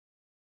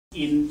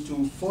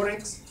into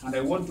forex, and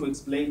I want to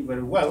explain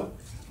very well,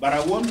 but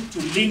I want to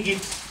link it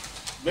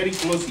very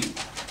closely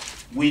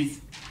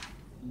with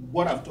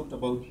what I've talked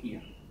about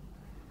here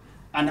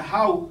and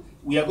how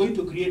we are going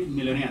to create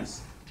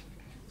millionaires.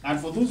 And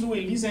for those who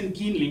will listen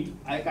keenly,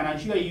 I can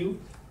assure you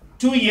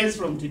 2 years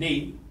from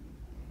today,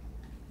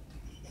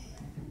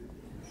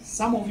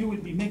 some of you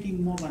will be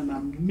making more than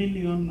 $1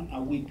 million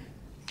a week,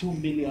 2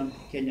 million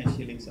Kenyan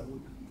shillings a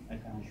week, I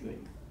can assure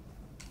you.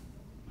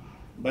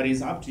 But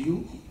it's up to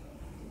you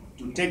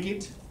to take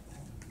it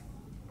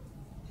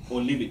or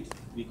leave it,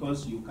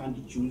 because you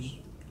can't choose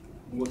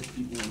what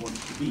people want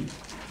to be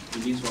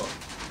in this world.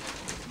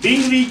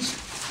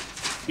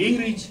 Being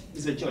rich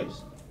is a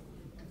choice.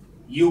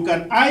 You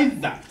can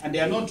either, and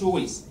there are no two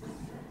ways,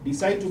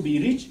 decide to be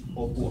rich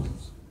or poor.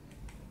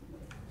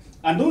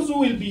 And those who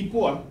will be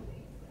poor,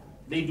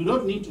 they do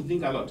not need to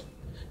think a lot.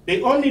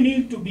 They only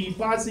need to be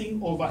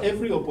passing over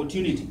every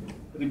opportunity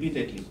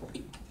repeatedly.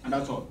 And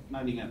that's all,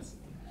 nothing else.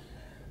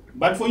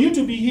 But for you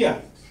to be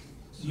here,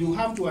 you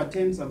have to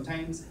attend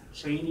sometimes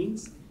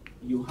trainings.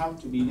 You have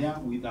to be there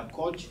with a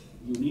coach.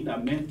 You need a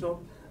mentor,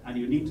 and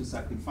you need to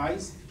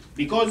sacrifice,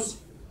 because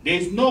there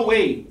is no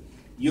way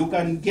you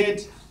can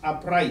get a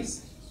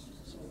prize.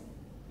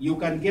 You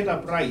can get a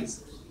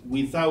prize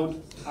without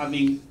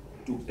having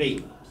to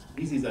pay.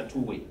 This is a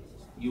two-way.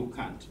 You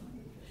can't.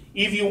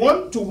 If you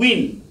want to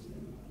win,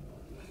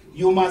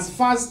 you must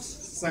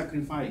first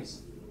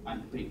sacrifice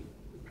and pay.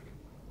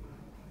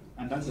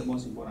 And that's the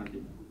most important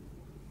thing.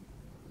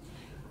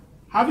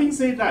 Having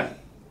said that,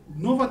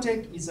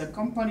 Novatech is a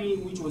company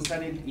which was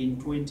started in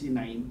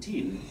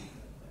 2019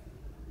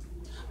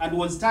 and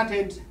was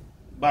started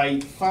by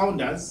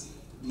founders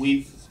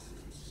with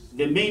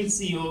the main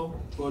CEO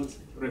called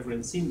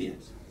Reverend Cindy.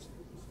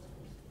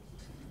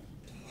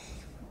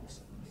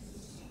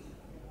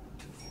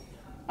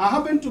 I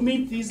happened to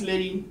meet this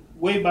lady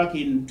way back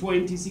in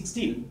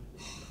 2016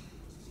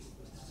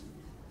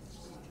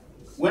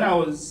 when I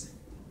was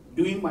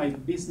doing my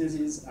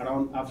businesses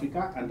around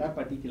Africa, and that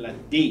particular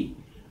day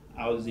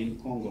I was in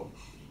Congo,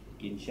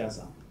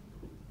 Kinshasa.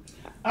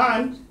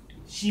 And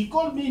she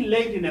called me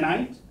late in the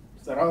night,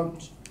 it's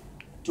around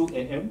 2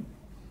 a.m.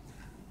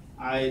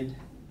 I'd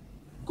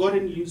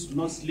gotten used to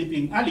not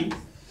sleeping early,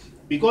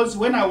 because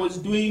when I was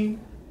doing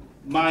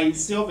my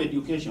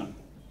self-education,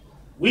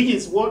 which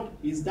is what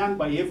is done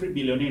by every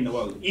billionaire in the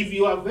world. If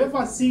you have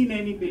ever seen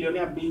any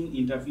billionaire being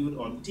interviewed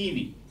on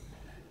TV,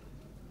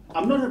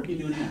 I'm not a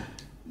billionaire,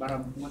 but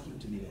I'm working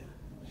to be there.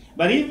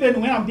 But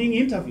even when I'm being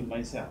interviewed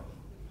myself,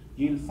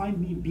 you'll find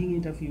me being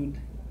interviewed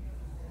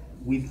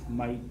with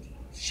my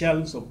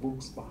shelves of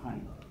books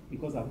behind,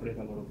 because I've read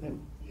a lot of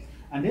them.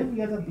 And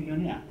every other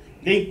billionaire,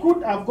 they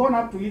could have gone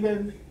up to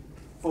even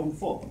Form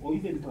 4 or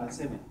even Class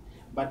 7,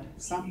 but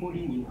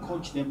somebody will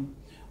coach them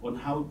on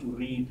how to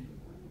read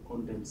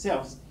on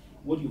themselves,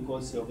 what you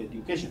call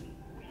self-education.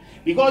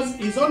 Because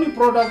it's only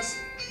products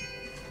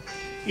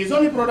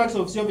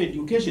of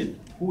self-education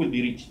who will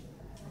be rich.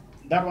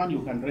 That one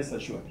you can rest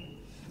assured.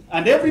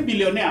 And every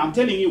billionaire, I'm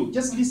telling you,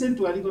 just listen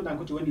to Aliko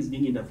Dangote when he's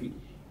being interviewed.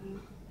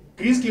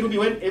 Chris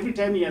Kirubi, every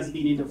time he has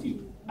been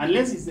interviewed,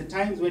 unless it's the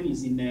times when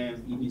he's in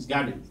his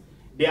garden,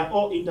 they are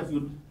all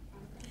interviewed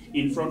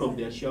in front of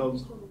their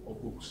shelves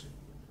of books.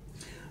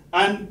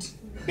 And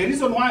the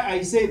reason why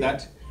I say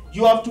that,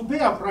 you have to pay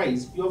a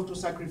price, you have to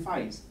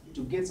sacrifice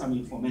to get some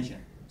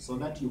information so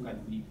that you can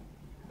be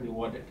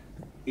rewarded.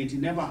 It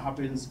never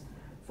happens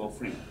for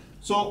free.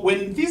 So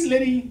when this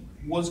lady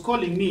was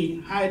calling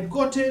me, I had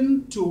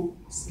gotten to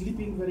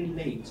sleeping very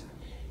late,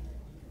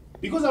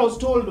 because I was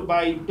told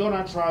by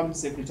Donald Trump's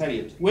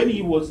secretariat, when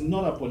he was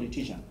not a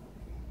politician,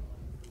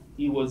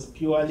 he was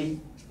purely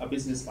a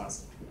business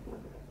person.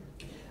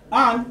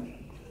 And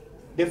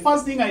the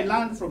first thing I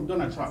learned from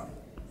Donald Trump,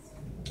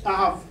 I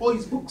have all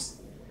his books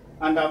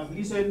and I've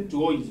listened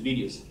to all his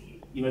videos,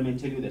 if I may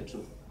tell you the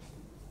truth.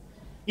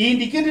 He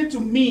indicated to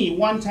me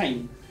one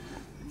time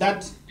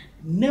that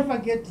never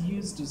get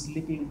used to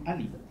sleeping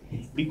early,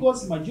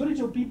 because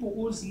majority of people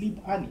who sleep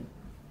early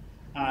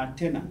are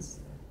tenants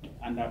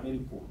and are very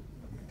poor.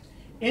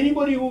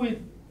 Anybody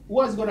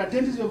who has got a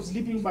tendency of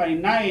sleeping by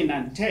 9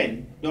 and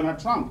 10, Donald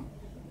Trump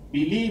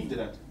believed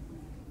that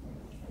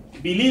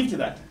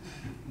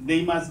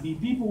they must be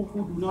people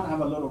who do not have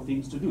a lot of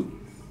things to do.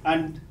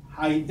 And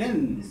I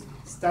then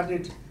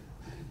started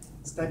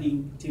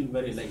studying till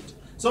very late.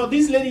 So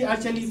this lady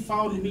actually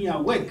found me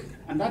awake,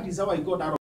 and that is how I got out of